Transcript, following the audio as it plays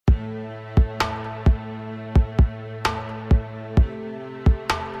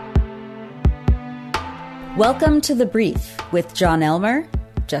Welcome to The Brief with John Elmer,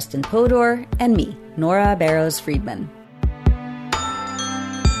 Justin Podor, and me, Nora Barrows-Friedman.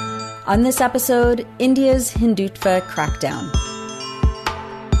 On this episode, India's Hindutva Crackdown.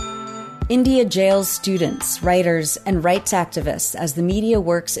 India jails students, writers, and rights activists as the media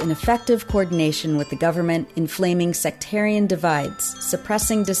works in effective coordination with the government, inflaming sectarian divides,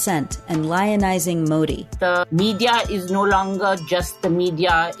 suppressing dissent, and lionizing Modi. The media is no longer just the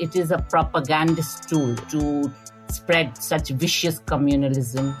media, it is a propagandist tool to spread such vicious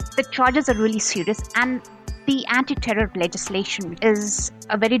communalism. The charges are really serious, and the anti-terror legislation is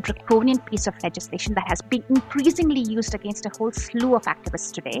a very draconian piece of legislation that has been increasingly used against a whole slew of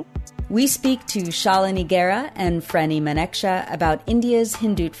activists today. We speak to Shalini Gera and Freny Manecksha about India's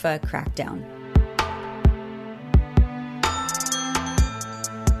Hindutva crackdown.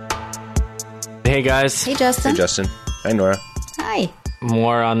 Hey guys. Hey Justin. Hey Justin. Hi Nora. Hi.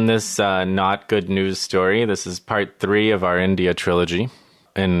 More on this not good news story. This is part 3 of our India trilogy.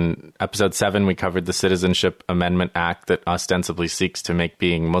 In episode 7, we covered the Citizenship Amendment Act that ostensibly seeks to make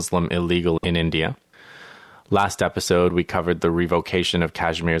being Muslim illegal in India. Last episode, we covered the revocation of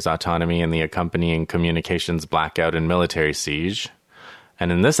Kashmir's autonomy and the accompanying communications blackout and military siege.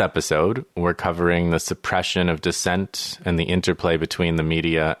 And in this episode, we're covering the suppression of dissent and the interplay between the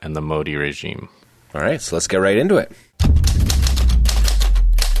media and the Modi regime. All right, so let's get right into it.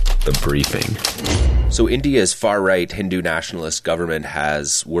 The briefing. So India's far-right Hindu nationalist government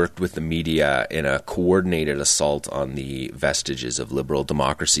has worked with the media in a coordinated assault on the vestiges of liberal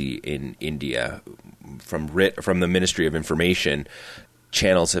democracy in India. From the Ministry of Information,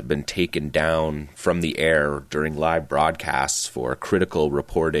 channels have been taken down from the air during live broadcasts for critical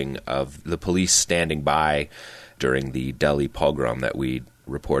reporting of the police standing by during the Delhi pogrom that we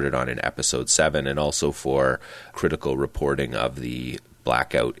reported on in episode 7, and also for critical reporting of the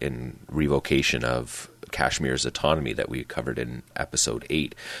blackout and revocation of Kashmir's autonomy that we covered in episode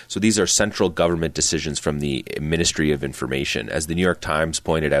 8. So these are central government decisions from the Ministry of Information. As the New York Times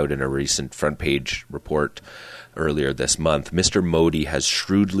pointed out in a recent front page report earlier this month, Mr. Modi has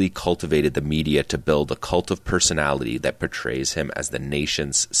shrewdly cultivated the media to build a cult of personality that portrays him as the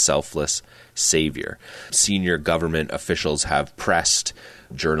nation's selfless savior. Senior government officials have pressed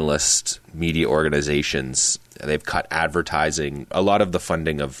journalists, media organizations. They've cut advertising. A lot of the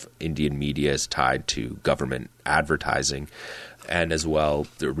funding of Indian media is tied to government advertising. And as well,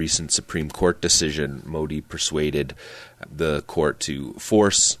 the recent Supreme Court decision, Modi persuaded the court to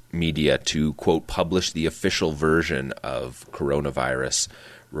force media to, quote, publish the official version of coronavirus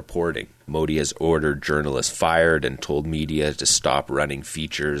reporting. Modi has ordered journalists fired and told media to stop running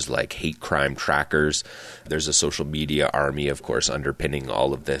features like hate crime trackers. There's a social media army, of course, underpinning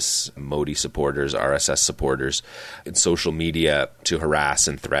all of this. Modi supporters, RSS supporters, in social media to harass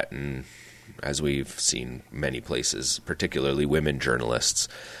and threaten, as we've seen many places, particularly women journalists,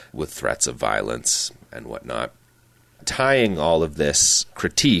 with threats of violence and whatnot. Tying all of this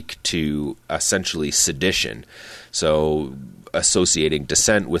critique to essentially sedition. So associating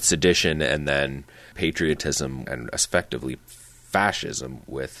dissent with sedition and then patriotism and effectively fascism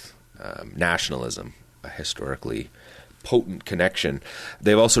with nationalism, a historically potent connection.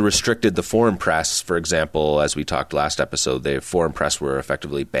 They've also restricted the foreign press. For example, as we talked last episode, the foreign press were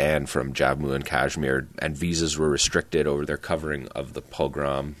effectively banned from Jammu and Kashmir, and visas were restricted over their covering of the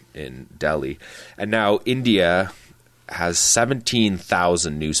pogrom in Delhi. And now India has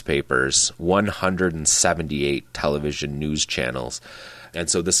 17,000 newspapers, 178 television news channels. And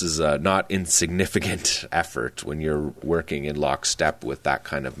so this is a not insignificant effort when you're working in lockstep with that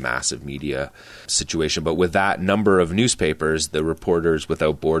kind of massive media situation. But with that number of newspapers, the Reporters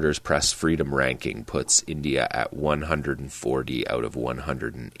Without Borders press freedom ranking puts India at 140 out of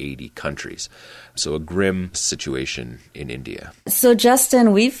 180 countries. So a grim situation in India. So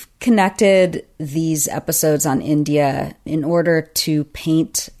Justin, we've connected these episodes on India in order to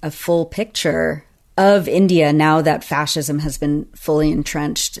paint a full picture of India now that fascism has been fully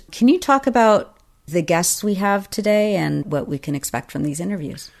entrenched. Can you talk about the guests we have today and what we can expect from these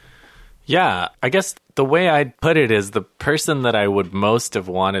interviews? Yeah, I guess the way I'd put it is the person that I would most have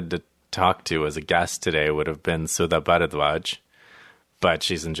wanted to talk to as a guest today would have been Sudha Bharadwaj, but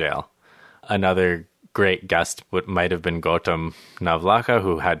she's in jail. Another great guest might have been Gautam Navlakha,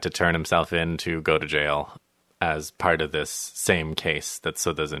 who had to turn himself in to go to jail as part of this same case that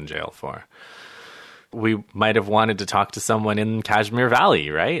Sudha's in jail for. We might have wanted to talk to someone in Kashmir Valley,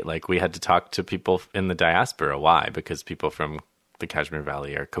 right? Like we had to talk to people in the diaspora. Why? Because people from the Kashmir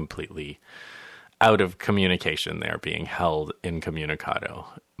Valley are completely out of communication. They're being held incommunicado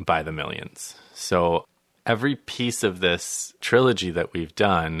by the millions. So every piece of this trilogy that we've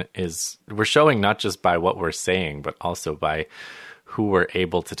done is we're showing not just by what we're saying, but also by who we're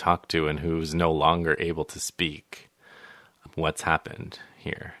able to talk to and who's no longer able to speak what's happened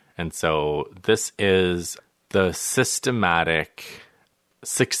here. And so this is the systematic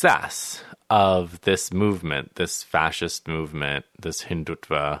success of this movement, this fascist movement, this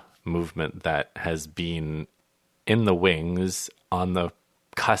Hindutva movement that has been in the wings on the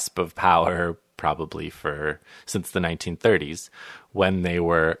cusp of power probably since the 1930s, when they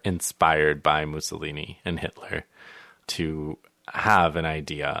were inspired by Mussolini and Hitler to have an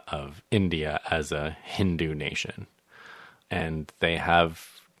idea of India as a Hindu nation. And they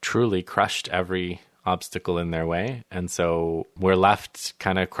have truly crushed every obstacle in their way. And so we're left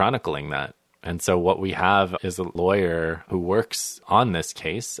kind of chronicling that. And so what we have is a lawyer who works on this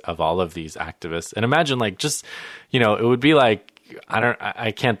case of all of these activists. And imagine like just, it would be like,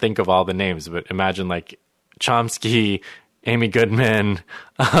 I can't think of all the names, but imagine like Chomsky, Amy Goodman,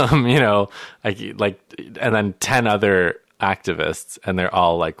 and then 10 other activists, and they're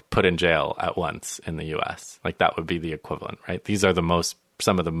all like put in jail at once in the US. Like that would be the equivalent, right? These are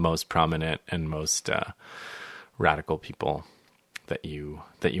some of the most prominent and most radical people that you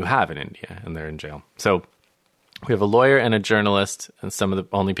have in India, and they're in jail. So we have a lawyer and a journalist, and some of the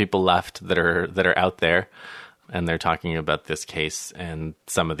only people left that are out there, and they're talking about this case and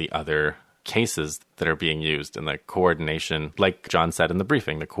some of the other cases that are being used, and the coordination, like John said in the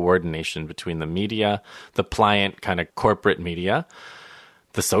briefing, the coordination between the media, the pliant kind of corporate media,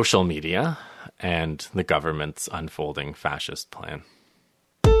 the social media, and the government's unfolding fascist plan.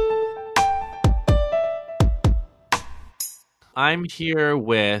 I'm here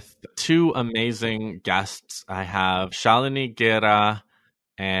with two amazing guests. I have Shalini Gera,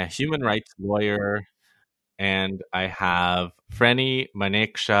 a human rights lawyer, and I have Freny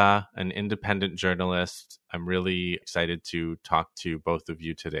Manecksha, an independent journalist. I'm really excited to talk to both of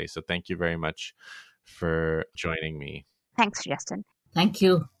you today. So thank you very much for joining me. Thanks, Justin. Thank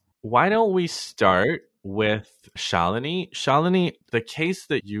you. Why don't we start with Shalini? Shalini, the case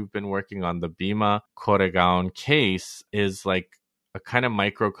that you've been working on, the Bhima Koregaon case, is like a kind of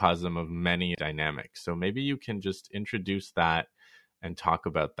microcosm of many dynamics. So maybe you can just introduce that and talk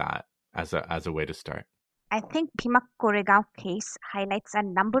about that as a way to start. I think Bhima Koregaon case highlights a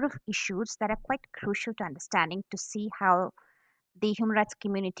number of issues that are quite crucial to understanding to see how the human rights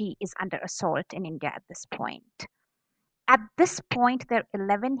community is under assault in India at this point. At this point, there are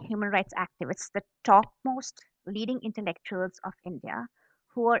 11 human rights activists, the topmost leading intellectuals of India,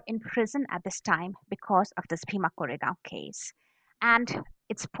 who are in prison at this time because of this Bhima Koregaon case. And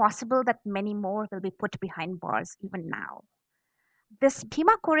it's possible that many more will be put behind bars even now. This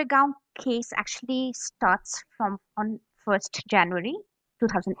Bhima Koregaon case actually starts from on 1st January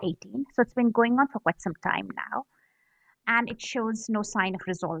 2018. So it's been going on for quite some time now. And it shows no sign of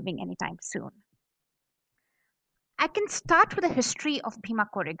resolving anytime soon. I can start with the history of Bhima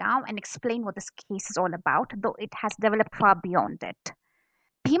Koregaon and explain what this case is all about, though it has developed far beyond it.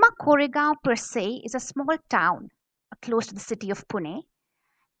 Bhima Koregaon per se is a small town close to the city of Pune.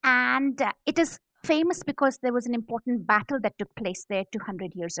 And it is famous because there was an important battle that took place there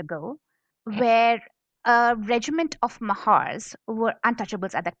 200 years ago, where a regiment of Mahars, who were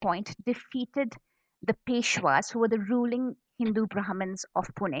untouchables at that point, defeated the Peshwas, who were the ruling Hindu Brahmins of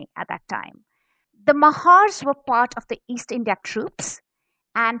Pune at that time. The Mahars were part of the East India troops,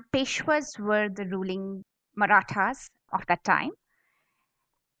 and Peshwas were the ruling Marathas of that time.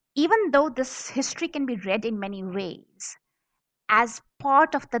 Even though this history can be read in many ways, as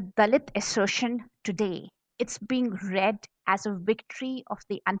part of the Dalit assertion today, it's being read as a victory of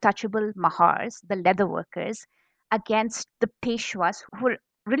the untouchable Mahars, the leather workers, against the Peshwas, who were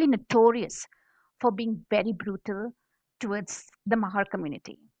really notorious for being very brutal towards the Mahar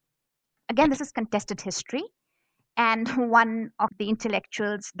community. Again, this is contested history. And one of the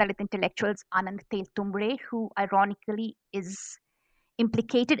intellectuals, Dalit intellectuals, Anand Teltumbre, who ironically is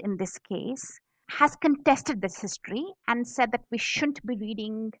implicated in this case, has contested this history and said that we shouldn't be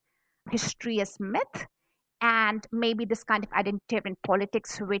reading history as myth, and maybe this kind of identitarian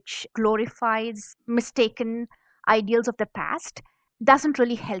politics which glorifies mistaken ideals of the past doesn't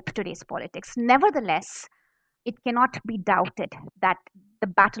really help today's politics. Nevertheless, it cannot be doubted that the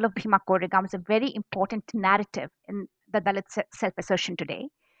Battle of Bhima Koregaon is a very important narrative in the Dalit self-assertion today,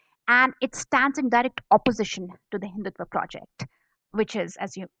 and it stands in direct opposition to the Hindutva project, which is,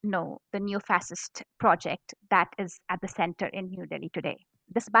 as you know, the neo-fascist project that is at the center in New Delhi today.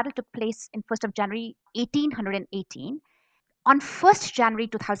 This battle took place in 1st of January 1818. On 1st January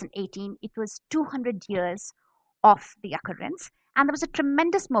 2018, it was 200 years of the occurrence, And there was a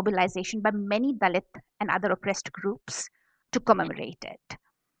tremendous mobilization by many Dalit and other oppressed groups to commemorate it.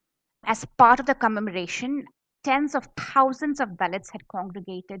 As part of the commemoration, tens of thousands of Dalits had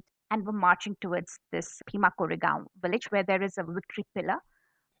congregated and were marching towards this Bhima Koregaon village where there is a victory pillar.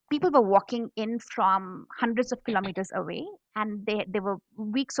 People were walking in from hundreds of kilometers away, and there were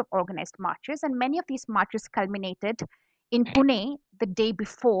weeks of organized marches, and many of these marches culminated in Pune the day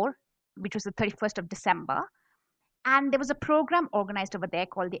before, which was the 31st of December. And there was a program organized over there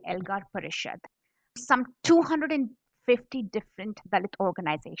called the Elgar Parishad. Some 250 different Dalit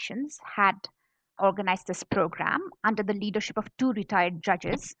organizations had organized this program under the leadership of two retired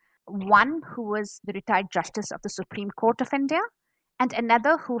judges, one who was the retired justice of the Supreme Court of India and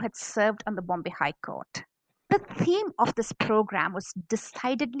another who had served on the Bombay High Court. The theme of this program was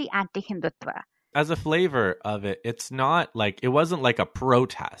decidedly anti-Hindutva. As a flavor of it, it wasn't like a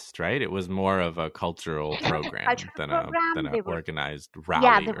protest, right? It was more of a cultural program than an organized rally or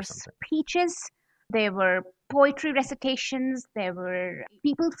something. Yeah, there were speeches, there were poetry recitations, there were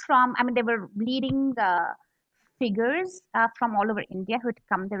people they were leading figures from all over India who had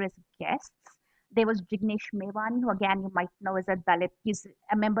come there as guests. There was Jignesh Mewani, who again you might know as a Dalit. He's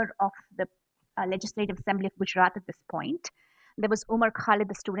a member of the Legislative Assembly of Gujarat at this point. There was Umar Khalid,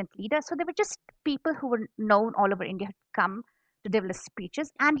 the student leader. So there were just people who were known all over India who had come to deliver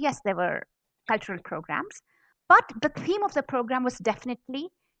speeches. And yes, there were cultural programs. But the theme of the program was definitely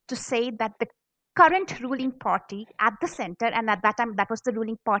to say that the current ruling party at the center, and at that time that was the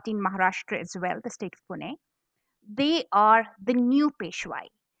ruling party in Maharashtra as well, the state of Pune, they are the new Peshwai.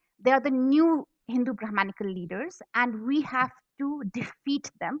 They are the new Hindu Brahmanical leaders, and we have to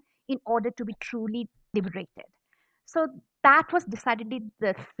defeat them in order to be truly liberated. So that was decidedly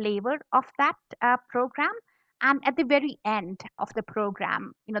the flavor of that program. And at the very end of the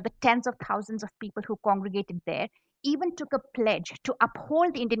program, the tens of thousands of people who congregated there even took a pledge to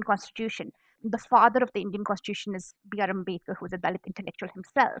uphold the Indian Constitution. The father of the Indian Constitution is B.R. Ambedkar, who is a Dalit intellectual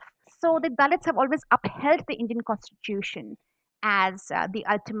himself. So the Dalits have always upheld the Indian Constitution as the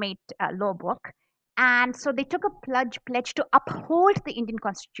ultimate law book. And so they took a pledge to uphold the Indian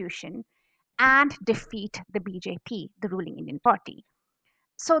Constitution and defeat the BJP, the ruling Indian party.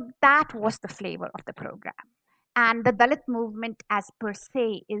 So that was the flavor of the program. And the Dalit movement as per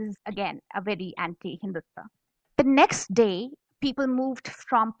se is, again, a very anti-Hindutva. The next day, people moved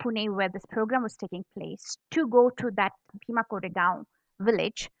from Pune, where this program was taking place, to go to that Bhima Koregaon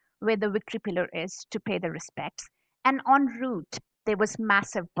village, where the victory pillar is, to pay their respects. And en route, there was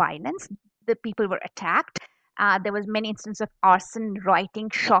massive violence. The people were attacked. There was many instances of arson, rioting,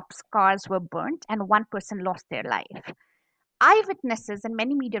 shops, cars were burnt, and one person lost their life. Eyewitnesses and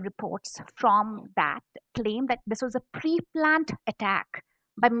many media reports from that claim that this was a pre-planned attack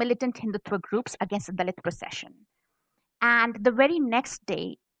by militant Hindutva groups against the Dalit procession. And the very next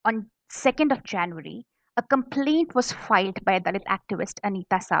day, on 2nd of January, a complaint was filed by a Dalit activist,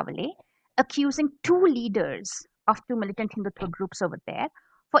 Anita Savale, accusing two leaders of two militant Hindutva groups over there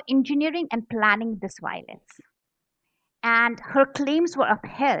for engineering and planning this violence. And her claims were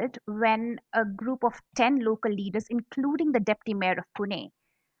upheld when a group of 10 local leaders, including the deputy mayor of Pune,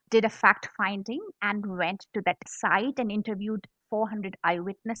 did a fact-finding and went to that site and interviewed 400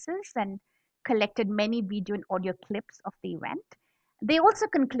 eyewitnesses and collected many video and audio clips of the event. They also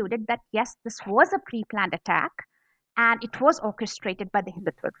concluded that, yes, this was a pre-planned attack and it was orchestrated by the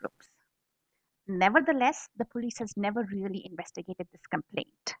Hindutva groups. Nevertheless, the police has never really investigated this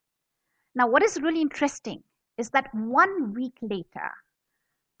complaint. Now, what is really interesting is that 1 week later,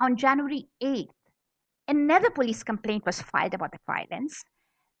 on January 8th, another police complaint was filed about the violence.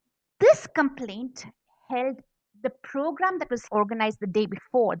 This complaint held the program that was organized the day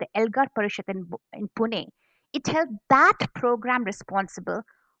before, the Elgar Parishad in Pune. It held that program responsible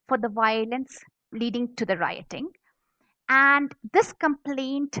for the violence leading to the rioting. And this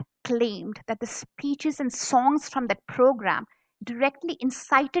complaint claimed that the speeches and songs from that program directly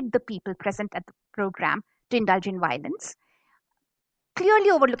incited the people present at the program to indulge in violence, clearly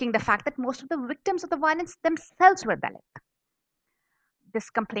overlooking the fact that most of the victims of the violence themselves were Dalit. This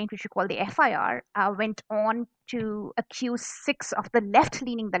complaint, which we call the FIR, went on to accuse 6 of the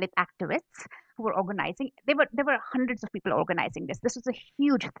left-leaning Dalit activists who were organizing. There were hundreds of people organizing this. This was a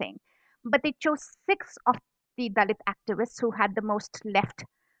huge thing. But they chose 6 of the Dalit activists who had the most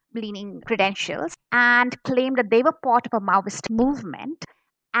left-leaning credentials and claimed that they were part of a Maoist movement,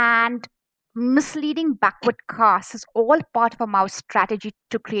 and misleading backward castes is all part of a Maoist strategy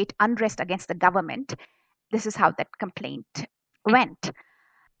to create unrest against the government. This is how that complaint went.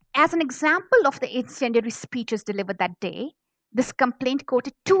 As an example of the incendiary speeches delivered that day, this complaint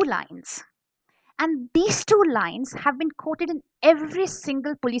quoted 2 lines. And these two lines have been quoted in every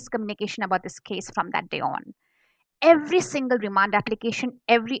single police communication about this case from that day on. Every single remand application,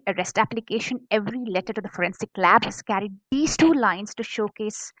 every arrest application, every letter to the forensic lab has carried these two lines to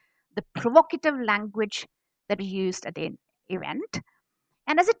showcase the provocative language that was used at the event.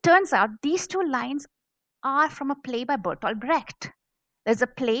 And as it turns out, these two lines are from a play by Bertolt Brecht. There's a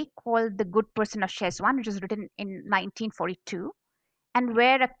play called The Good Person of Szechwan, which was written in 1942, and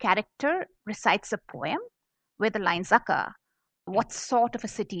where a character recites a poem where the lines occur. What sort of a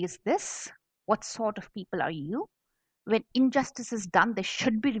city is this? What sort of people are you? When injustice is done, there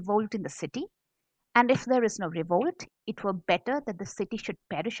should be revolt in the city. And if there is no revolt, it were better that the city should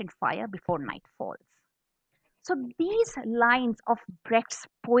perish in fire before night falls. So these lines of Brecht's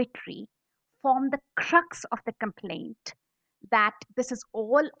poetry form the crux of the complaint that this is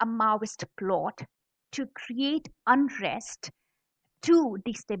all a Maoist plot to create unrest to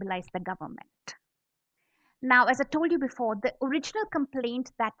destabilize the government. Now, as I told you before, the original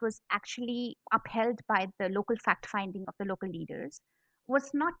complaint that was actually upheld by the local fact-finding of the local leaders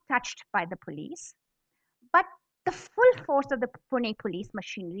was not touched by the police, but the full force of the Pune police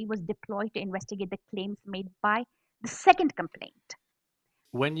machinery was deployed to investigate the claims made by the second complaint.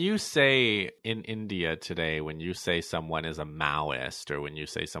 When you say in India today, when you say someone is a Maoist or when you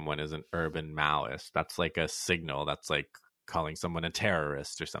say someone is an urban Maoist, that's like a signal. That's like calling someone a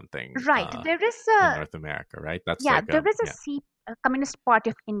terrorist or something. Right. There is in North America, right? That's there is a Communist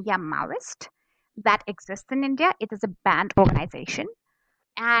Party of India Maoist that exists in India. It is a banned organization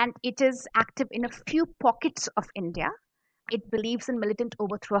and it is active in a few pockets of India. It believes in militant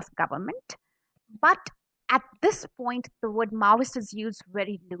overthrow of government. But at this point, the word Maoist is used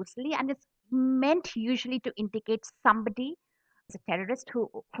very loosely and it's meant usually to indicate somebody as a terrorist who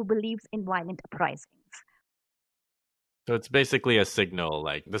believes in violent uprisings. So it's basically a signal,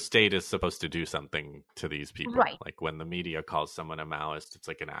 like the state is supposed to do something to these people. Right. Like when the media calls someone a Maoist, it's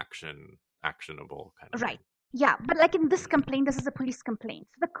like an actionable kind of right. thing. Yeah, but like in this complaint, this is a police complaint.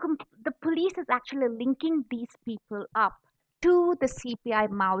 So the police is actually linking these people up to the CPI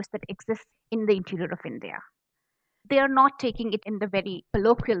Maoists that exist in the interior of India. They are not taking it in the very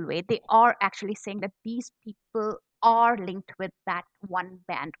colloquial way. They are actually saying that these people are linked with that one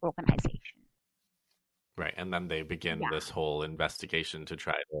banned organization. Right, and then they begin this whole investigation to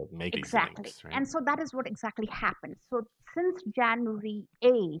try to make these links, right? And so that is what exactly happened. So since January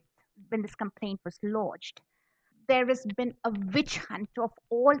 8th, when this complaint was lodged, there has been a witch hunt of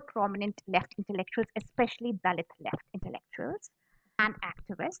all prominent left intellectuals, especially Dalit left intellectuals and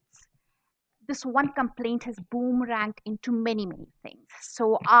activists. This one complaint has boomeranged into many, many things.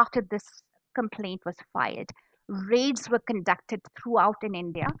 So after this complaint was filed, raids were conducted throughout in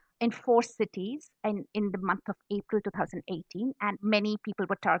India in 4 cities in the month of April 2018, and many people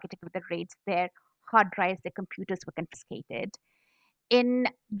were targeted with the raids. Their hard drives, their computers were confiscated. In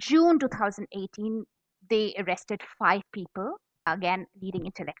June 2018, they arrested 5 people, again, leading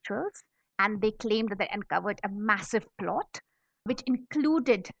intellectuals, and they claimed that they uncovered a massive plot, which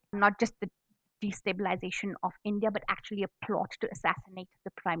included not just the destabilization of India, but actually a plot to assassinate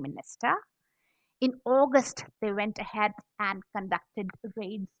the Prime Minister. In August, they went ahead and conducted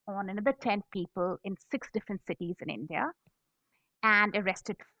raids on another 10 people in 6 different cities in India and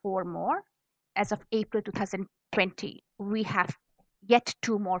arrested 4 more. As of April 2020, we have yet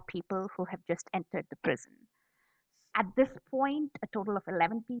 2 more people who have just entered the prison. At this point, a total of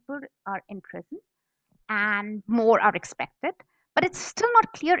 11 people are in prison and more are expected. But it's still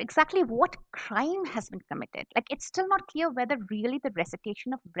not clear exactly what crime has been committed. Like, it's still not clear whether really the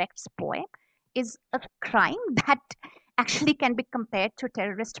recitation of Brecht's poem is a crime that actually can be compared to a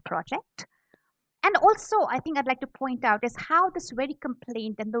terrorist project. And also, I think I'd like to point out is how this very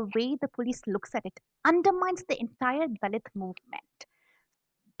complaint and the way the police looks at it undermines the entire Dalit movement.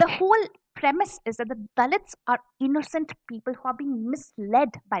 The whole premise is that the Dalits are innocent people who are being misled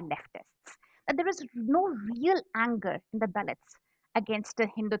by leftists. That there is no real anger in the Dalits against the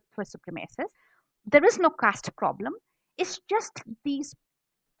Hindutva supremacists. There is no caste problem. It's just these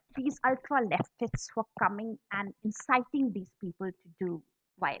ultra leftists who are coming and inciting these people to do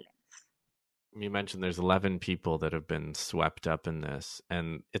violence. You mentioned there's 11 people that have been swept up in this,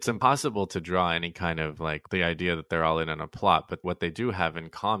 and it's impossible to draw any kind of like the idea that they're all in on a plot, but what they do have in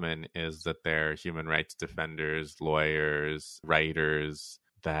common is that they're human rights defenders, lawyers, writers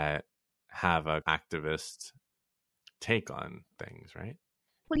that have an activist take on things, right?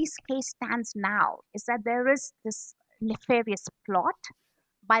 Police case stands now is that there is this nefarious plot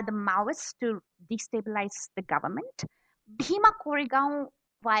by the Maoists to destabilize the government. Bhima Koregaon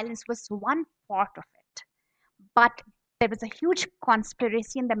violence was one part of it, but There was a huge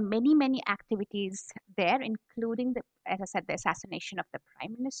conspiracy and there are many, many activities there, including, as I said, the assassination of the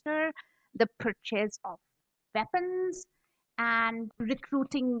prime minister, the purchase of weapons, and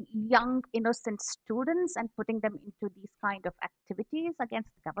recruiting young, innocent students and putting them into these kind of activities against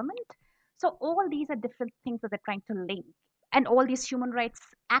the government. So all these are different things that they're trying to link. And all these human rights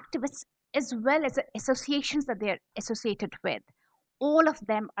activists, as well as the associations that they're associated with, all of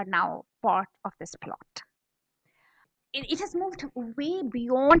them are now part of this plot. It has moved way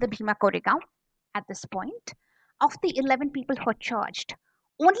beyond the Bhima Koregaon at this point. Of the 11 people who are charged,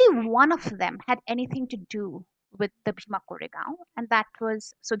 only one of them had anything to do with the Bhima Koregaon, and that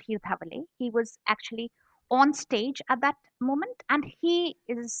was Sudhir Dhavale. He was actually on stage at that moment, and he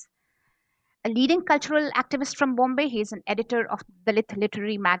is a leading cultural activist from Bombay. He is an editor of the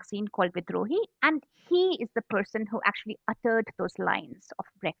literary magazine called Vidrohi, and he is the person who actually uttered those lines of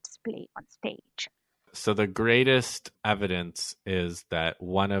Brecht's play on stage. So the greatest evidence is that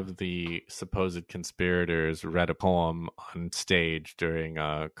one of the supposed conspirators read a poem on stage during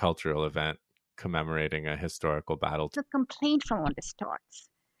a cultural event commemorating a historical battle. It's a complaint from one of the starts.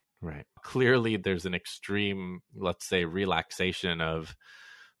 Right. Clearly, there's an extreme, let's say, relaxation of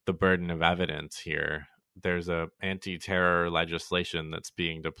the burden of evidence here. There's a anti-terror legislation that's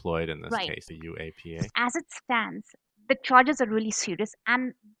being deployed in this case, the UAPA. As it stands, the charges are really serious,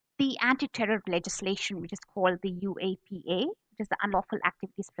 and the anti-terror legislation, which is called the UAPA, which is the Unlawful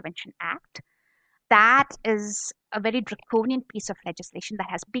Activities Prevention Act, that is a very draconian piece of legislation that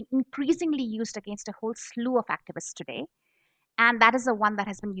has been increasingly used against a whole slew of activists today. And that is the one that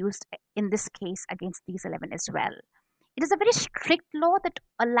has been used in this case against these 11 as well. It is a very strict law that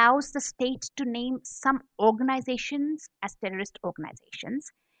allows the state to name some organizations as terrorist organizations.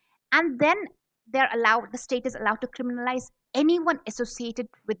 And then the state is allowed to criminalize anyone associated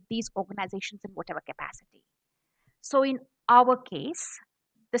with these organizations in whatever capacity. So in our case,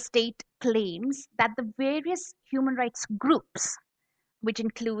 the state claims that the various human rights groups, which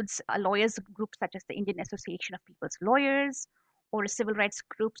includes a lawyers group such as the Indian Association of People's Lawyers, or a civil rights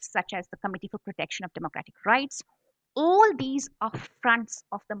groups such as the Committee for Protection of Democratic Rights, all these are fronts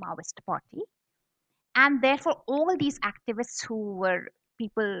of the Maoist party. And therefore, all these activists who were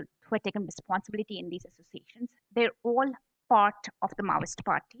people who had taken responsibility in these associations, they're all part of the Maoist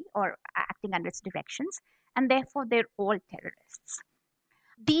party or acting under its directions, and therefore they're all terrorists.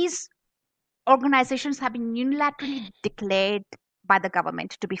 These organizations have been unilaterally declared by the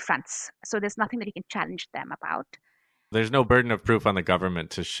government to be fronts, so there's nothing that you can challenge them about. There's no burden of proof on the government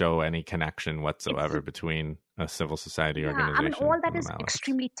to show any connection whatsoever between a civil society organization. I mean, all that is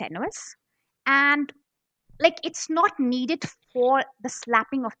extremely tenuous, and it's not needed for the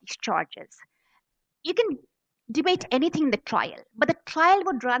slapping of these charges. You can debate anything in the trial, but the trial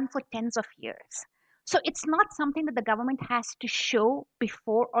would run for tens of years. So it's not something that the government has to show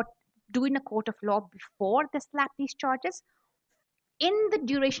before or do in a court of law before they slap these charges. In the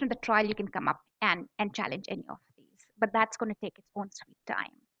duration of the trial, you can come up and challenge any of these, but that's going to take its own sweet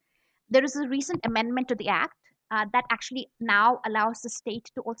time. There is a recent amendment to the Act that actually now allows the state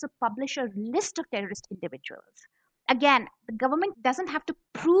to also publish a list of terrorist individuals. Again, the government doesn't have to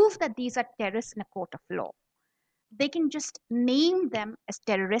prove that these are terrorists in a court of law. They can just name them as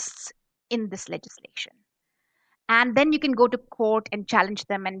terrorists in this legislation. And then you can go to court and challenge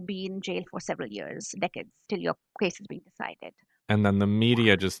them and be in jail for several years, decades, till your case is being decided. And then the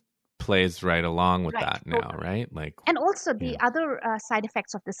media just plays right along with that now, right? And also the other side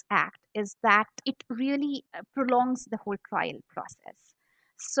effects of this act is that it really prolongs the whole trial process.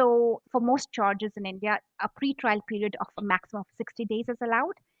 So for most charges in India, a pre-trial period of a maximum of 60 days is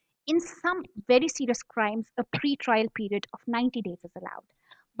allowed. In some very serious crimes, a pre-trial period of 90 days is allowed.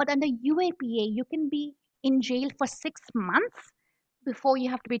 But under UAPA, you can be in jail for 6 months before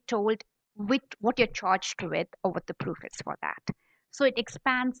you have to be told with what you're charged with or what the proof is for that. So it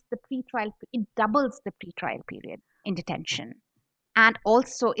expands the pre-trial, it doubles the pre-trial period in detention. And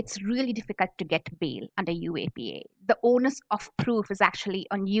also, it's really difficult to get bail under UAPA. The onus of proof is actually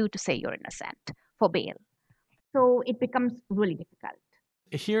on you to say you're innocent for bail. So it becomes really difficult.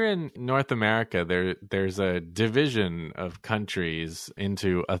 Here in North America, there's a division of countries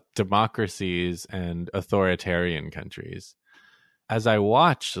into democracies and authoritarian countries. As I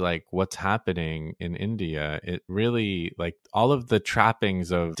watch what's happening in India, it really all of the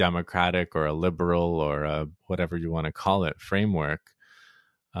trappings of democratic or a liberal or a whatever you want to call it framework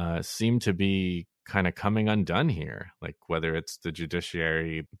seem to be kind of coming undone here. Whether it's the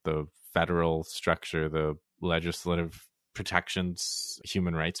judiciary, the federal structure, the legislative protections,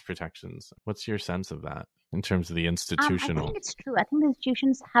 human rights protections. What's your sense of that? in terms of the I institutional? think it's true. I think the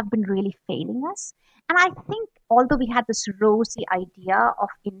institutions have been really failing us. And I think although we had this rosy idea of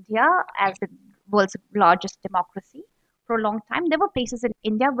India as the world's largest democracy for a long time, there were places in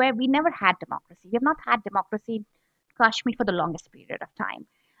India where we never had democracy. We have not had democracy in Kashmir for the longest period of time.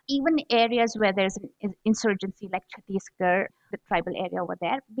 Even areas where there's an insurgency like Chhattisgarh, the tribal area over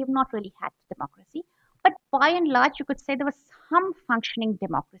there, we've not really had democracy. But by and large, you could say there was some functioning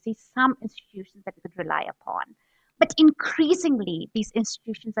democracy, some institutions that we could rely upon. But increasingly, these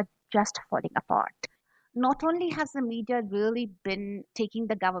institutions are just falling apart. Not only has the media really been taking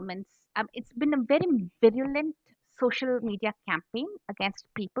the government's, it's been a very virulent social media campaign against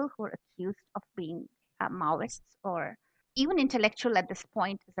people who are accused of being Maoists, or even intellectual at this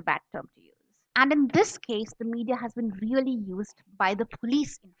point is a bad term to use. And in this case, the media has been really used by the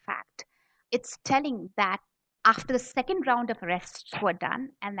police, in fact. It's telling that after the second round of arrests were done,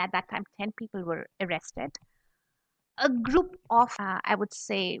 and at that time 10 people were arrested, a group of, I would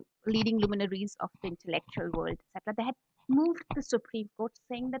say, leading luminaries of the intellectual world, etc., they had moved to the Supreme Court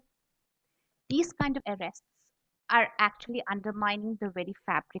saying that these kind of arrests are actually undermining the very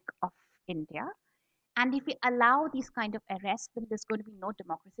fabric of India. And if we allow these kind of arrests, then there's going to be no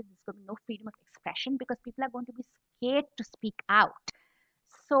democracy, there's going to be no freedom of expression because people are going to be scared to speak out.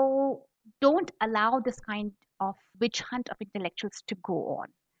 So don't allow this kind of witch hunt of intellectuals to go on.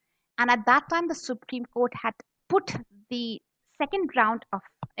 And at that time, the Supreme Court had put the second round of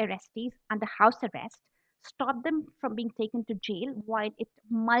arrestees under house arrest, stopped them from being taken to jail while it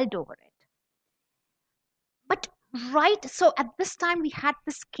mulled over it. But so at this time, we had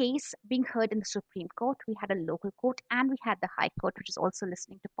this case being heard in the Supreme Court, we had a local court, and we had the High Court, which is also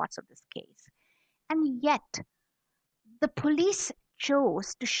listening to parts of this case. And yet, the police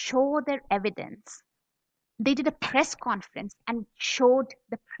chose to show their evidence. They did a press conference and showed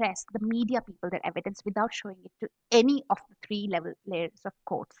the press, the media people, their evidence without showing it to any of the three layers of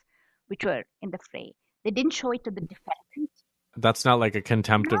courts which were in the fray. They didn't show it to the defendant. That's not like a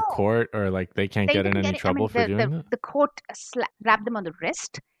contempt of court, or like they can't get in any trouble for doing that? The court grabbed them on the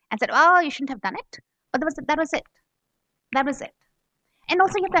wrist and said, oh, you shouldn't have done it. But that was it. That was it. And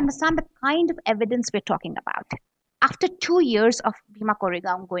also you have to understand the kind of evidence we're talking about. After 2 years of Bhima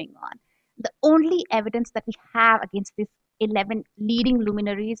Koregaon going on, the only evidence that we have against these 11 leading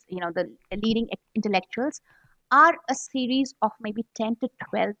luminaries, the leading intellectuals, are a series of maybe 10 to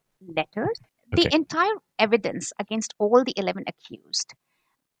 12 letters. Okay. The entire evidence against all the 11 accused,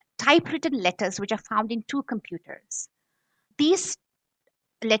 typewritten letters which are found in 2 computers. These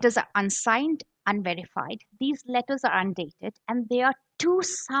letters are unsigned, unverified. These letters are undated, and they are to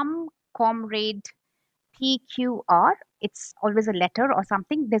some comrade PQR. It's always a letter or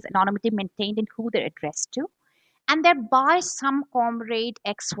something. There's anonymity maintained in who they're addressed to. And they're by some comrade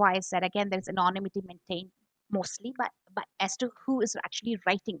XYZ. Again, there's anonymity maintained mostly, but as to who is actually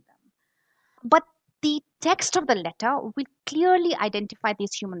writing them. But the text of the letter will clearly identify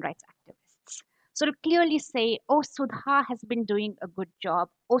these human rights activists. So it'll clearly say, oh, Sudha has been doing a good job.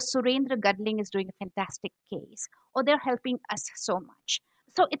 Oh, Surendra Gadling is doing a fantastic case. Or they're helping us so much.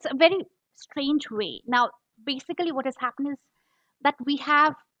 So it's a very strange way. Now, basically what has happened is that we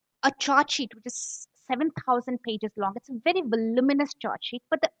have a chart sheet which is 7,000 pages long. It's a very voluminous chart sheet,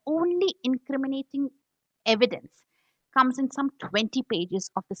 but the only incriminating evidence comes in some 20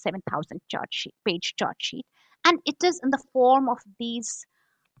 pages of the 7,000 page chart sheet. And it is in the form of these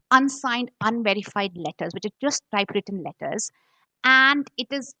unsigned, unverified letters, which are just typewritten letters. And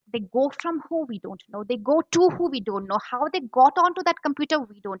they go from who we don't know. They go to who we don't know. How they got onto that computer,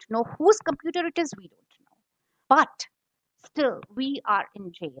 we don't know. Whose computer it is, we don't know. But still, we are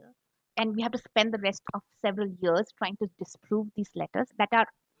in jail. And we have to spend the rest of several years trying to disprove these letters that are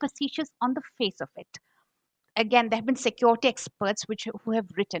facetious on the face of it. Again, there have been security experts who have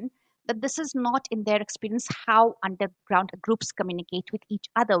written that this is not, in their experience, how underground groups communicate with each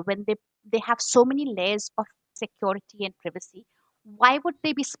other when they have so many layers of security and privacy. Why would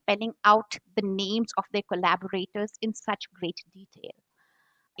they be spelling out the names of their collaborators in such great detail?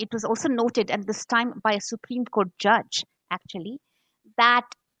 It was also noted, and this time by a Supreme Court judge, actually, that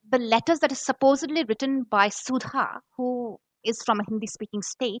the letters that are supposedly written by Sudha, who is from a Hindi-speaking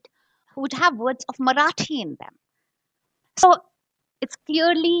state, would have words of Marathi in them. So it's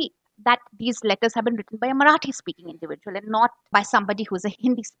clearly that these letters have been written by a Marathi-speaking individual and not by somebody who's a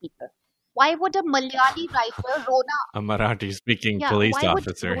Hindi speaker. Why would a Malayali writer, a Marathi-speaking police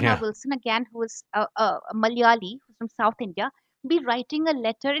officer, Rona Wilson, again, who is a Malayali, who's from South India, be writing a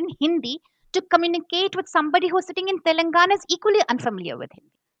letter in Hindi to communicate with somebody who's sitting in Telangana is equally unfamiliar with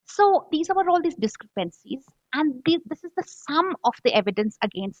Hindi? So these are all these discrepancies, and this is the sum of the evidence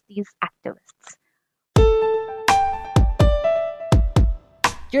against these activists.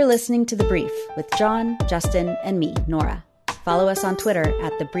 You're listening to The Brief with John, Justin, and me, Nora. Follow us on Twitter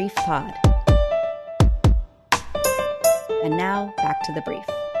at The Brief Pod. And now, back to The Brief.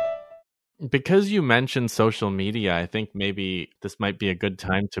 Because you mentioned social media, I think maybe this might be a good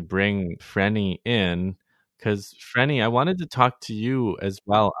time to bring Freny in. Because, Freny, I wanted to talk to you as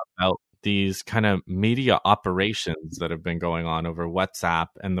well about these kind of media operations that have been going on over WhatsApp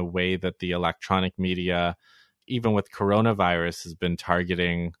and the way that the electronic media, even with coronavirus, has been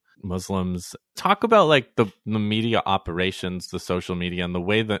targeting Muslims. Talk about like the media operations, the social media, and the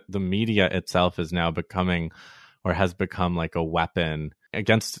way that the media itself is now becoming or has become like a weapon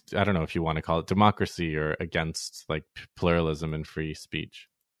against, I don't know if you want to call it democracy or against like pluralism and free speech.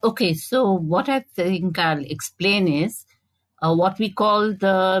 Okay, so what I think I'll explain is what we call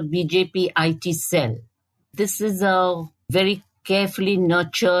the BJP IT cell. This is a very carefully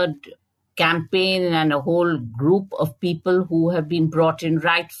nurtured campaign and a whole group of people who have been brought in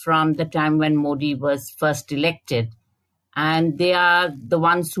right from the time when Modi was first elected. And they are the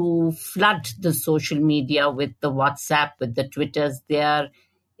ones who flood the social media with the WhatsApp, with the Twitters. They are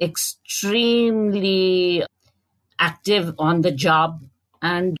extremely active on the job.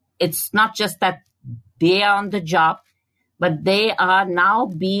 And it's not just that they are on the job, but they are now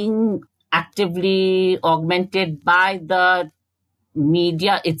being actively augmented by the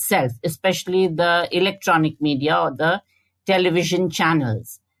media itself, especially the electronic media or the television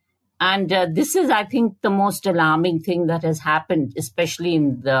channels. And this is, I think, the most alarming thing that has happened, especially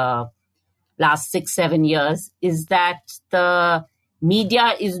in the last 6-7 years, is that the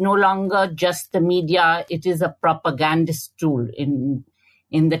media is no longer just the media. It is a propagandist tool in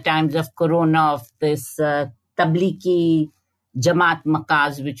the times of Corona, of this Tablighi Jamaat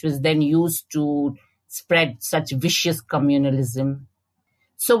Makaz, which was then used to spread such vicious communalism.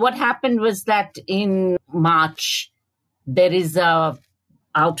 So what happened was that in March, there is a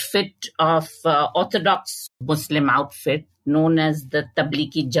outfit of Orthodox Muslim outfit known as the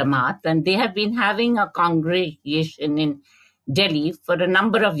Tablighi Jamaat, and they have been having a congregation in Delhi for a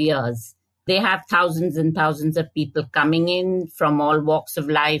number of years. They have thousands and thousands of people coming in from all walks of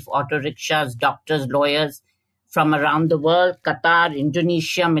life, auto rickshaws, doctors, lawyers from around the world, Qatar,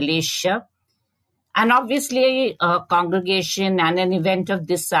 Indonesia, Malaysia. And obviously, a congregation and an event of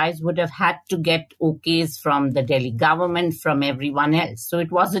this size would have had to get okays from the Delhi government, from everyone else. So it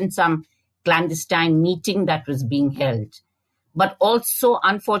wasn't some clandestine meeting that was being held. But also,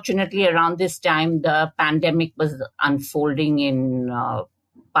 unfortunately, around this time, the pandemic was unfolding in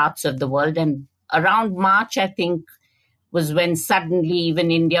parts of the world. And around March, I think, was when suddenly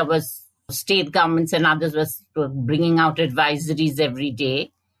even India was, state governments and others were bringing out advisories every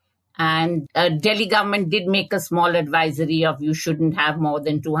day. And Delhi government did make a small advisory of you shouldn't have more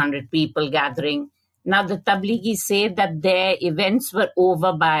than 200 people gathering. Now, the Tablighi say that their events were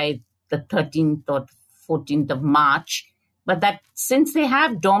over by the 13th or 14th of March, but that since they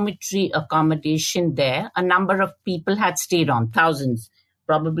have dormitory accommodation there, a number of people had stayed on, thousands,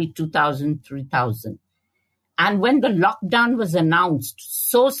 probably 2,000, 3,000. And when the lockdown was announced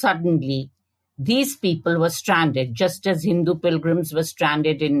so suddenly, these people were stranded, just as Hindu pilgrims were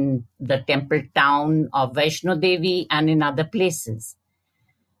stranded in the temple town of Vaishno Devi and in other places.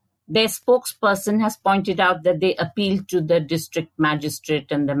 Their spokesperson has pointed out that they appealed to the district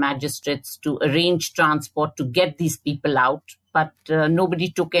magistrate and the magistrates to arrange transport to get these people out, but nobody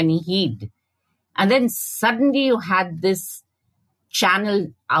took any heed. And then suddenly you had this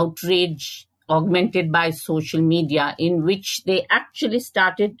channel outrage augmented by social media in which they actually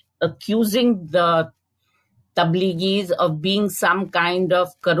started accusing the Tablighis of being some kind of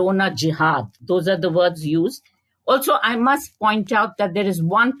Corona jihad. Those are the words used. Also, I must point out that there is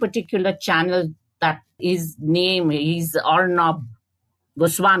one particular channel that his name is Arnab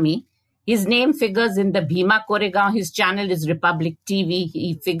Goswami. His name figures in the Bhima Koregaon. His channel is Republic TV.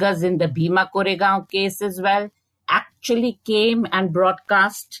 He figures in the Bhima Koregaon case as well. Actually came and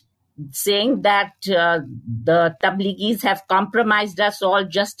broadcast saying that the Tablighis have compromised us all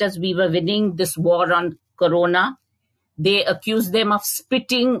just as we were winning this war on Corona. They accused them of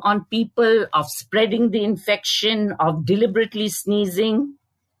spitting on people, of spreading the infection, of deliberately sneezing.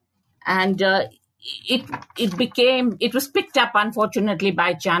 And it was picked up, unfortunately,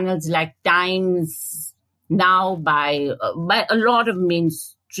 by channels like Times Now, by a lot of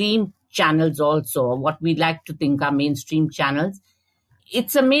mainstream channels also, what we like to think are mainstream channels.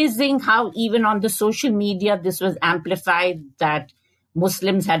 It's amazing how even on the social media, this was amplified, that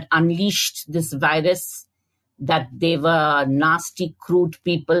Muslims had unleashed this virus, that they were nasty, crude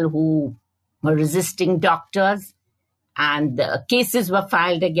people who were resisting doctors. And cases were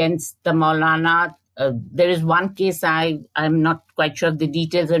filed against the Maulana There is one case, I'm not quite sure of the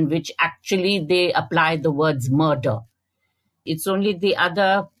details, in which actually they apply the words murder. It's only the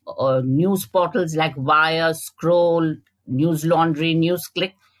other news portals like Wire, Scroll, News Laundry, News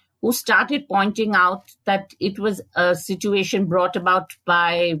Click, who started pointing out that it was a situation brought about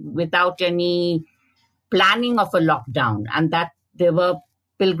without any planning of a lockdown, and that there were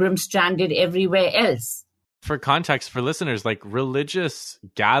pilgrims stranded everywhere else. For context, for listeners, like religious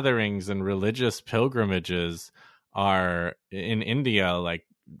gatherings and religious pilgrimages are in India like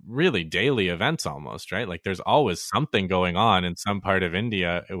really daily events almost, right? Like there's always something going on in some part of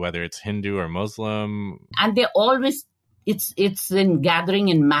India, whether it's Hindu or Muslim. And they're always, it's in gathering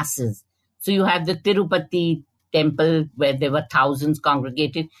in masses. So you have the Tirupati temple where there were thousands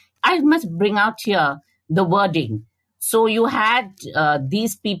congregated. I must bring out here the wording. So you had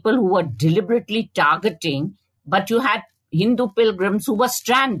these people who were deliberately targeting, but you had Hindu pilgrims who were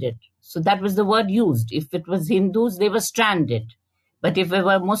stranded. So that was the word used. If it was Hindus, they were stranded. But if it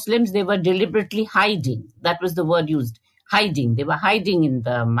were Muslims, they were deliberately hiding. That was the word used, hiding. They were hiding in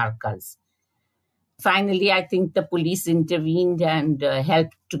the markas. Finally, I think the police intervened and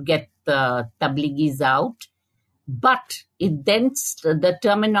helped to get the tabligis out. But the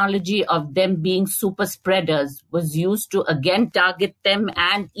terminology of them being super spreaders was used to again target them,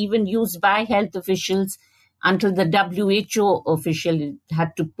 and even used by health officials, until the WHO official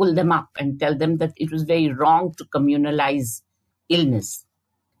had to pull them up and tell them that it was very wrong to communalize illness.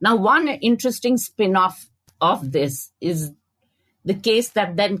 Now, one interesting spin-off of this is the case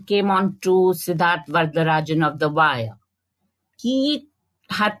that then came on to Siddharth Vardarajan of The Wire. He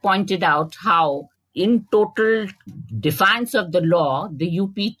had pointed out how, in total defiance of the law, the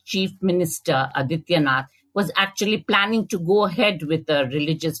UP Chief Minister, Adityanath, was actually planning to go ahead with a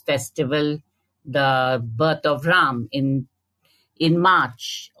religious festival, the birth of Ram, in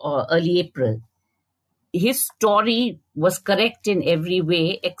March or early April. His story was correct in every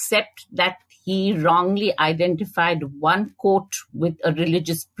way, except that he wrongly identified one quote with a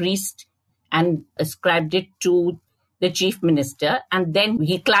religious priest and ascribed it to the chief minister. And then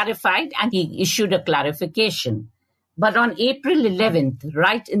he clarified and he issued a clarification. But on April 11th,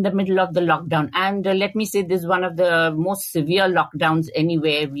 right in the middle of the lockdown, and let me say this is one of the most severe lockdowns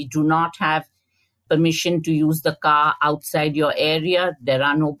anywhere. We do not have permission to use the car outside your area. There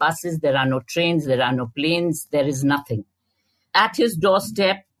are no buses, there are no trains, there are no planes, there is nothing. At his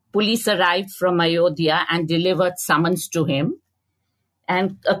doorstep, police arrived from Ayodhya and delivered summons to him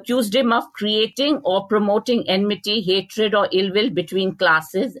and accused him of creating or promoting enmity, hatred, or ill will between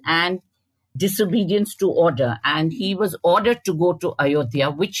classes and disobedience to order. And he was ordered to go to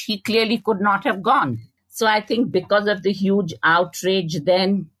Ayodhya, which he clearly could not have gone. So I think because of the huge outrage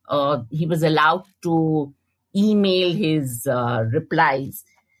then, he was allowed to email his replies.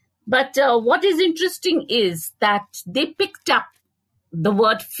 But what is interesting is that they picked up the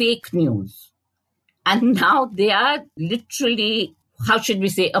word fake news. And now they are literally, how should we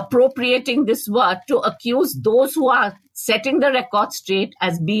say, appropriating this word to accuse those who are setting the record straight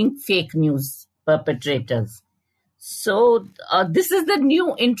as being fake news perpetrators. So this is the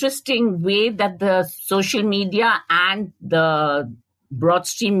new interesting way that the social media and the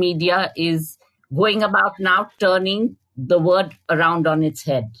broadstream media is going about now, turning the word around on its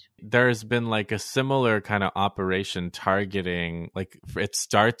head. There's been like a similar kind of operation targeting, like it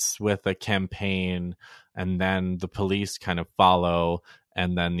starts with a campaign and then the police kind of follow,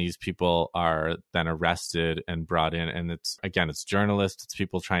 and then these people are then arrested and brought in. And it's journalists, it's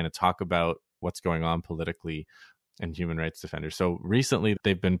people trying to talk about what's going on politically, and human rights defenders. So recently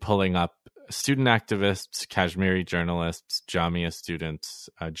they've been pulling up student activists, Kashmiri journalists, Jamia students,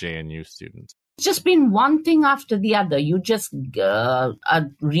 JNU students. It's just been one thing after the other. You just are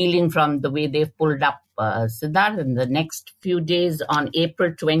reeling from the way they've pulled up Siddharth. In the next few days, on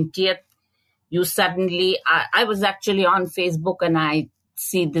April 20th, you suddenly, I was actually on Facebook and I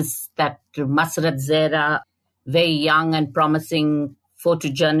see that Masrat Gera, very young and promising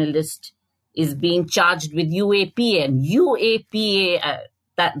photojournalist, is being charged with UAPA. And UAPA,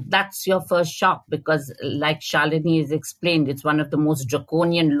 that's your first shock, because like Shalini has explained, it's one of the most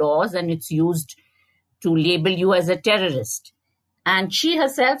draconian laws and it's used to label you as a terrorist. And she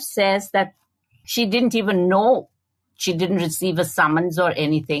herself says that she didn't even know, she didn't receive a summons or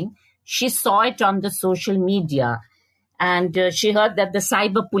anything. She saw it on the social media and she heard that the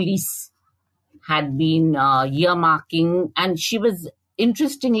cyber police had been earmarking, and she was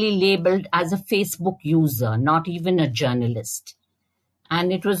interestingly labeled as a Facebook user, not even a journalist.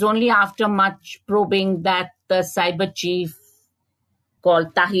 And it was only after much probing that the cyber chief,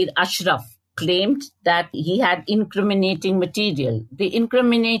 called Tahir Ashraf, claimed that he had incriminating material. The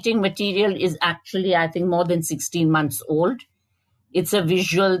incriminating material is actually, I think, more than 16 months old. It's a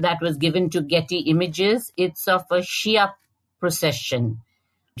visual that was given to Getty Images. It's of a Shia procession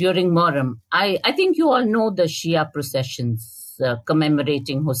during Muharram. I think you all know the Shia processions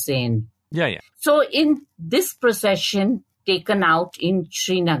commemorating Hussein. Yeah. So in this procession taken out in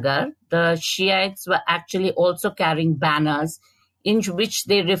Srinagar, the Shiites were actually also carrying banners in which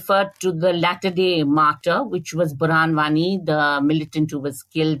they referred to the latter-day martyr, which was Burhan Wani, the militant who was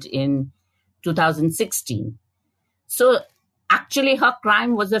killed in 2016. So actually her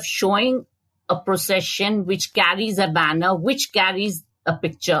crime was of showing a procession which carries a banner, which carries a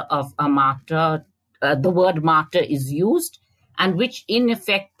picture of a martyr. The word martyr is used, and which in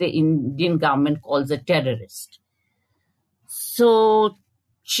effect the Indian government calls a terrorist. So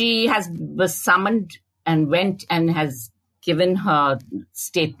she was summoned and went and has given her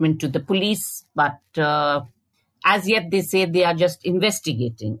statement to the police, but as yet they say they are just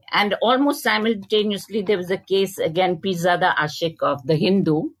investigating. And almost simultaneously there was a case against Pirzada Ashik of the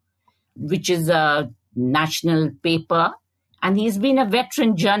Hindu, which is a national paper, and he's been a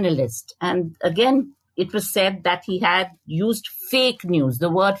veteran journalist. And again, it was said that he had used fake news. The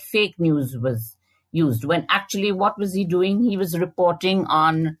word fake news was used, when actually what was he doing? He was reporting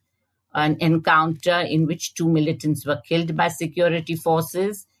on an encounter in which 2 militants were killed by security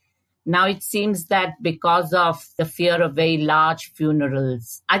forces. Now it seems that because of the fear of very large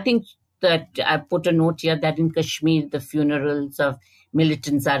funerals, I think that I put a note here that in Kashmir, the funerals of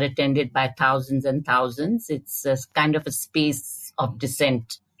militants are attended by thousands and thousands. It's a kind of a space of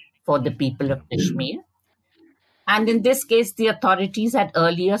dissent for the people of Kashmir. And in this case, the authorities had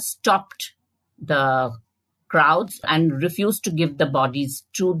earlier stopped the crowds and refused to give the bodies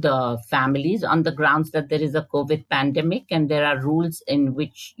to the families on the grounds that there is a COVID pandemic and there are rules in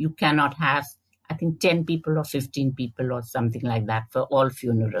which you cannot have, I think, 10 people or 15 people or something like that for all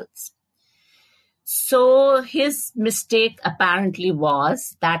funerals. So his mistake apparently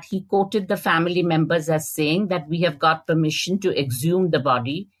was that he quoted the family members as saying that we have got permission to exhume the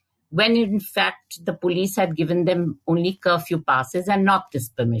body, when in fact the police had given them only curfew passes and not this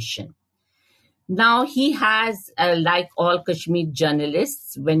permission. Now he has, like all Kashmir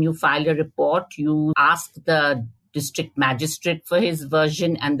journalists, when you file a report, you ask the district magistrate for his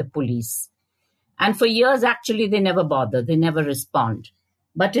version and the police. And for years, actually, they never bother. They never respond.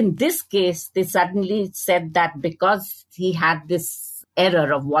 But in this case, they suddenly said that because he had this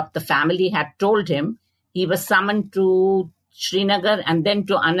error of what the family had told him, he was summoned to Srinagar and then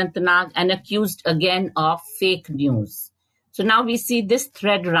to Anantnag and accused again of fake news. So now we see this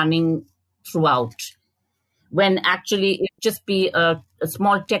thread running throughout, when actually it just be a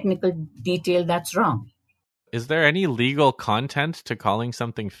small technical detail that's wrong. Is there any legal content to calling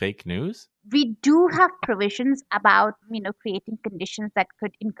something fake news? We do have provisions about, creating conditions that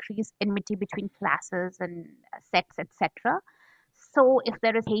could increase enmity between classes and sects, etc. So if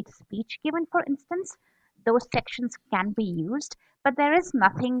there is hate speech given, for instance, those sections can be used, but there is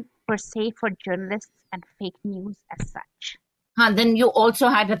nothing per se for journalists and fake news as such. Then you also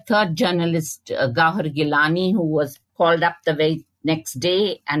had a third journalist, Gauhar Gilani, who was called up the very next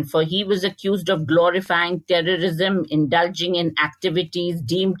day, and he was accused of glorifying terrorism, indulging in activities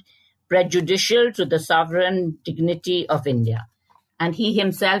deemed prejudicial to the sovereign dignity of India. And he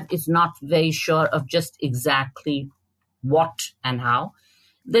himself is not very sure of just exactly what and how.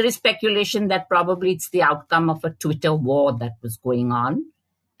 There is speculation that probably it's the outcome of a Twitter war that was going on,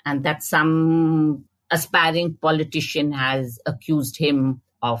 and that some aspiring politician has accused him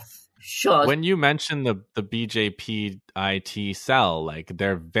of. Sure. When you mention the BJP IT cell, like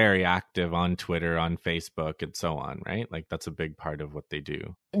they're very active on Twitter, on Facebook, and so on, right? Like that's a big part of what they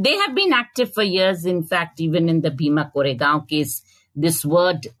do. They have been active for years. In fact, even in the Bhima Koregaon case, this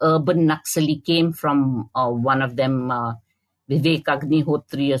word urban Naxali came from one of them, Vivek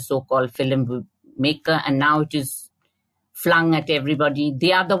Agnihotri, a so-called filmmaker, and now it is flung at everybody.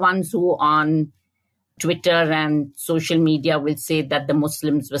 They are the ones who on Twitter and social media will say that the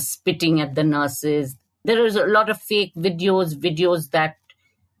Muslims were spitting at the nurses. There is a lot of fake videos that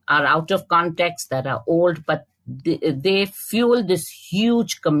are out of context, that are old, but they fuel this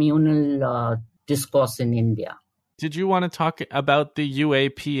huge communal discourse in India. Did you want to talk about the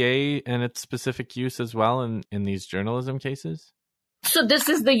UAPA and its specific use as well in these journalism cases? So this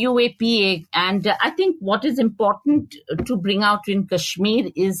is the UAPA, and I think what is important to bring out in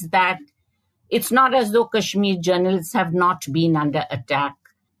Kashmir is that it's not as though Kashmir journalists have not been under attack.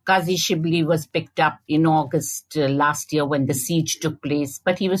 Qazi Shibli was picked up in August last year when the siege took place,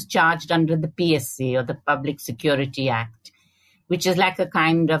 but he was charged under the PSA, or the Public Security Act, which is like a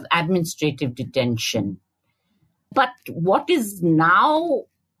kind of administrative detention. But what is now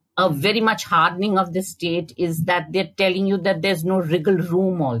a very much hardening of the state is that they're telling you that there's no wriggle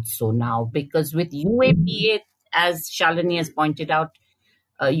room also now, because with UAPA, as Shalini has pointed out,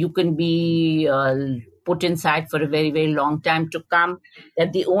 you can be put inside for a very, very long time to come,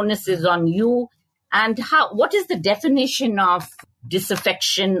 that the onus is on you. And what is the definition of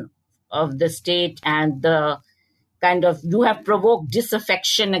disaffection of the state and the kind of, you have provoked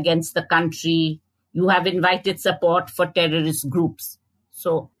disaffection against the country, you have invited support for terrorist groups.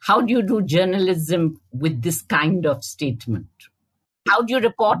 So how do you do journalism with this kind of statement? How do you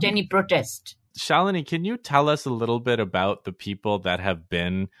report any protest? Shalini, can you tell us a little bit about the people that have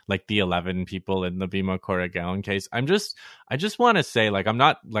been, like the 11 people in the Bhima Koregaon case? I just want to say, like, I'm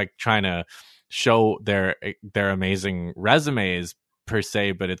not like trying to show their amazing resumes per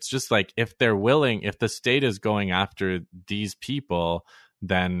se, but it's just like, if they're willing, if the state is going after these people,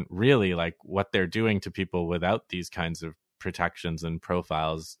 then really like what they're doing to people without these kinds of protections and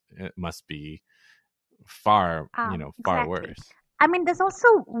profiles, it must be far Exactly. worse. I mean, there's also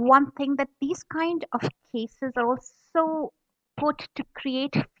one thing, that these kind of cases are also put to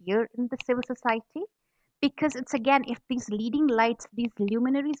create fear in the civil society, because it's, again, if these leading lights, these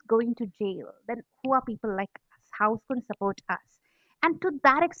luminaries go into jail, then who are people like us? How's going to support us? And to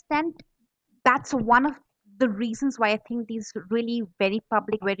that extent, that's one of the reasons why I think these really very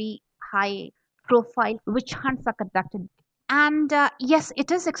public, very high profile witch hunts are conducted. And yes, it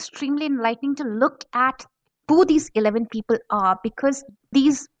is extremely enlightening to look at who these 11 people are, because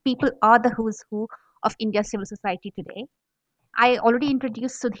these people are the who's who of India's civil society today. I already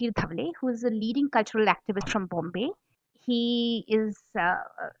introduced Sudhir Dhavle, who is a leading cultural activist from Bombay. He is a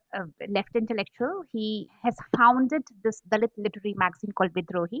left intellectual. He has founded this Dalit literary magazine called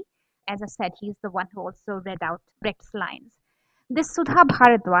Vidrohi. As I said, he's the one who also read out Brecht's lines. This Sudha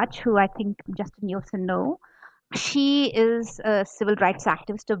Bharadwaj, who I think Justin, you also know, she is a civil rights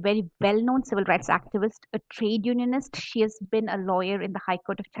activist, a very well-known civil rights activist, a trade unionist. She has been a lawyer in the High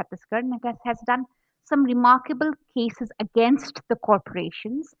Court of Chhattisgarh and has done some remarkable cases against the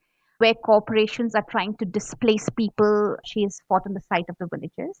corporations, where corporations are trying to displace people. She has fought on the side of the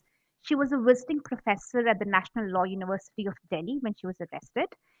villages. She was a visiting professor at the National Law University of Delhi when she was arrested.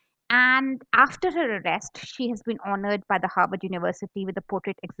 And after her arrest, she has been honored by the Harvard University with a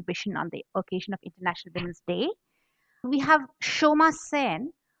portrait exhibition on the occasion of International Women's Day. We have Shoma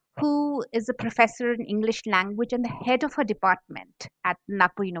Sen, who is a professor in English language and the head of her department at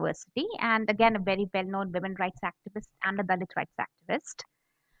Nagpur University, and again, a very well-known women's rights activist and a Dalit rights activist.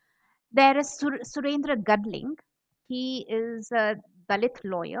 There is Surendra Gadling. He is a Dalit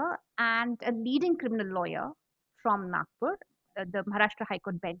lawyer and a leading criminal lawyer from Nagpur, the Maharashtra High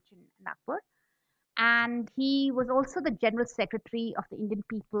Court bench in Nagpur. And he was also the General Secretary of the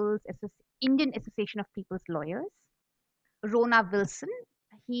Indian Association of People's Lawyers. Rona Wilson,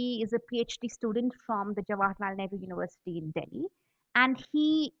 he is a PhD student from the Jawaharlal Nehru University in Delhi, and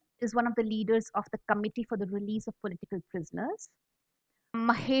he is one of the leaders of the Committee for the Release of Political Prisoners.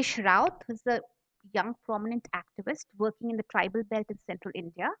 Mahesh Raut, who is a young prominent activist working in the tribal belt in central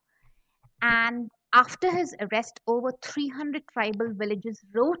India. And after his arrest, over 300 tribal villages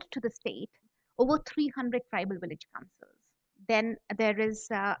wrote to the state, over 300 tribal village councils. Then there is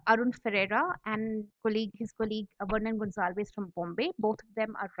Arun Ferreira and his colleague Vernon Gonzalez from Bombay. Both of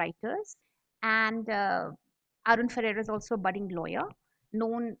them are writers. And Arun Ferreira is also a budding lawyer,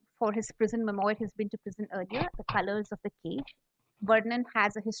 known for his prison memoir. He's been to prison earlier, The Colors of the Cage. Vernon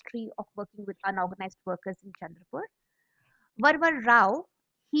has a history of working with unorganized workers in Chandrapur. Varvar Rao,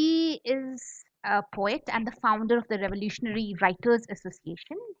 he is a poet and the founder of the Revolutionary Writers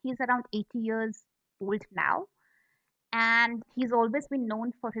Association. He's around 80 years old now. And he's always been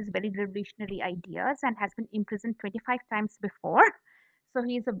known for his very revolutionary ideas and has been imprisoned 25 times before. So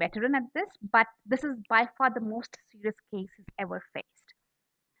he's a veteran at this, but this is by far the most serious case he's ever faced.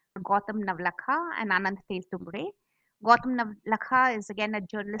 Gautam Navlakha and Anand Teltumbre. Gautam Navlakha is again a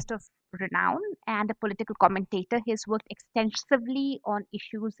journalist of renown and a political commentator. He has worked extensively on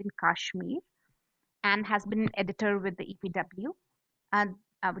issues in Kashmir and has been an editor with the EPW,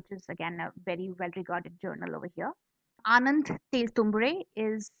 which is again a very well-regarded journal over here. Anand Teltumbre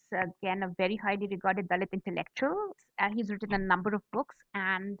is again a very highly regarded Dalit intellectual. He's written a number of books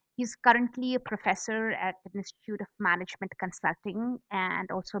and he's currently a professor at the Institute of Management Consulting and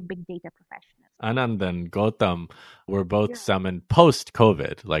also a big data professional. Anand and Gautam were both summoned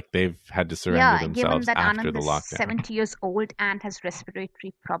post-COVID. Like they've had to surrender themselves given that after Anand the is lockdown. 70 years old and has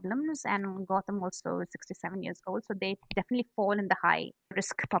respiratory problems, and Gautam also is 67 years old, so they definitely fall in the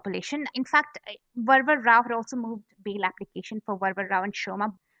high-risk population. In fact, Varvar Rao had also moved bail application for Varvar Rao and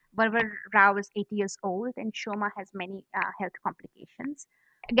Shoma. Varvar Rao is 80 years old, and Shoma has many health complications.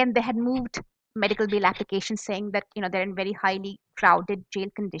 Again, they had moved medical bail applications saying that they're in very highly crowded jail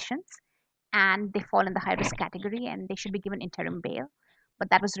conditions and they fall in the high risk category and they should be given interim bail, but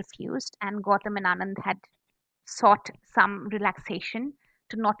that was refused. And Gautam and Anand had sought some relaxation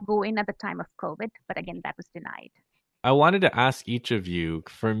to not go in at the time of COVID, but again, that was denied. I wanted to ask each of you,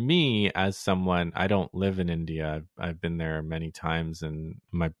 for me, as someone, I don't live in India. I've been there many times and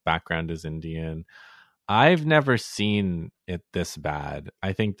my background is Indian. I've never seen it this bad.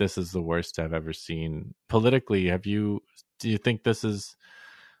 I think this is the worst I've ever seen. Politically, do you think this is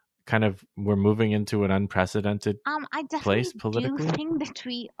kind of, we're moving into an unprecedented I place definitely politically? do think that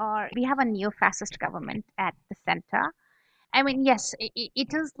we have a neo-fascist government at the center. I mean, yes,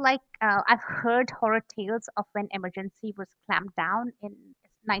 it is like I've heard horror tales of when emergency was clamped down in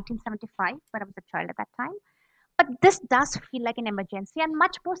 1975 when I was a child at that time. But this does feel like an emergency and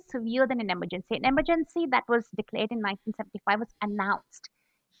much more severe than an emergency. An emergency that was declared in 1975 was announced.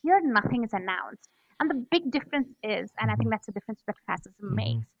 Here, nothing is announced. And the big difference is, and I think that's the difference that fascism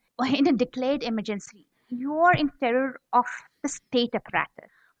makes, in a declared emergency, you're in terror of the state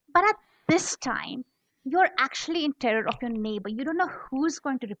apparatus. But at this time, you're actually in terror of your neighbor. You don't know who's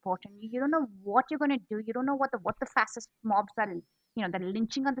going to report on you. You don't know what you're going to do. You don't know what the fascist mobs are, they're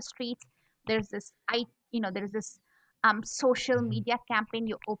lynching on the streets. There's this, social media campaign.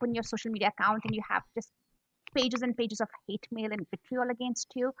 You open your social media account and you have just pages and pages of hate mail and vitriol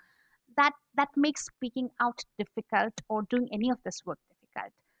against you. That makes speaking out difficult or doing any of this work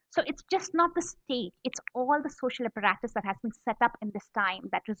difficult. So it's just not the state. It's all the social apparatus that has been set up in this time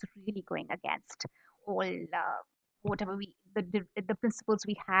that is really going against all the principles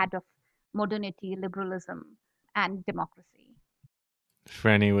we had of modernity, liberalism, and democracy.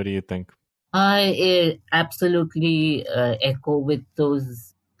 Freny, what do you think? I absolutely echo with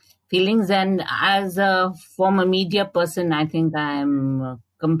those feelings. And as a former media person, I think I'm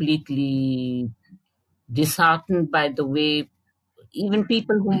completely disheartened by the way even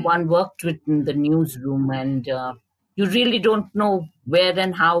people whom one worked with in the newsroom, and you really don't know where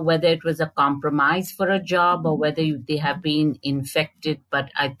and how, whether it was a compromise for a job or whether they have been infected. But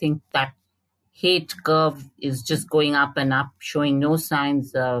I think that hate curve is just going up and up, showing no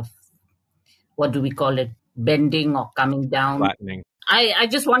signs of, what do we call it, bending or coming down. Flattening. I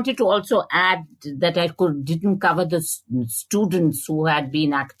just wanted to also add that I didn't cover the students who had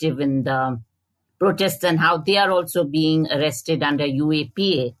been active in the protests and how they are also being arrested under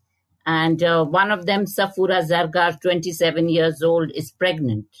UAPA. And one of them, Safura Zargar, 27 years old, is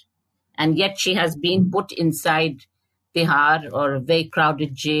pregnant. And yet she has been put inside Tihar, or a very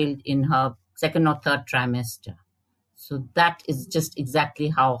crowded jail, in her second or third trimester. So that is just exactly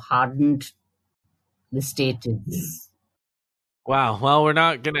how hardened the state is. Wow. Well, we're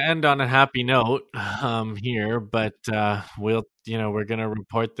not going to end on a happy note here, but we're going to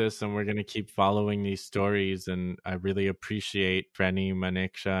report this and we're going to keep following these stories. And I really appreciate Freny,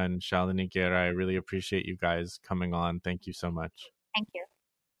 Manecksha, and Shalini, Gera. I really appreciate you guys coming on. Thank you so much. Thank you.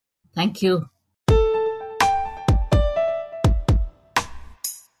 Thank you.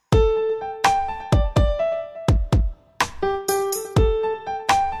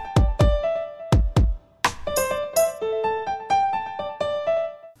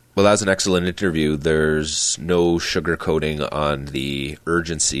 Well, that was an excellent interview. There's no sugarcoating on the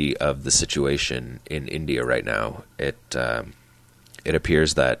urgency of the situation in India right now. It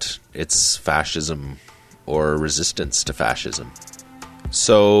appears that it's fascism or resistance to fascism.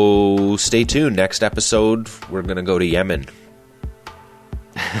 So stay tuned. Next episode, we're going to go to Yemen.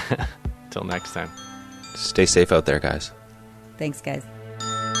 Till next time. Stay safe out there, guys. Thanks, guys.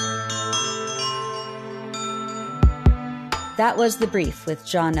 That was The Brief with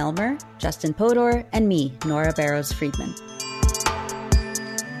John Elmer, Justin Podor, and me, Nora Barrows-Friedman.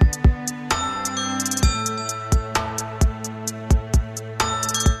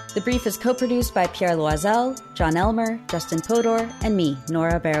 The Brief is co-produced by Pierre Loisel, John Elmer, Justin Podor, and me,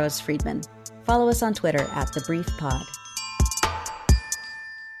 Nora Barrows-Friedman. Follow us on Twitter @TheBriefPod.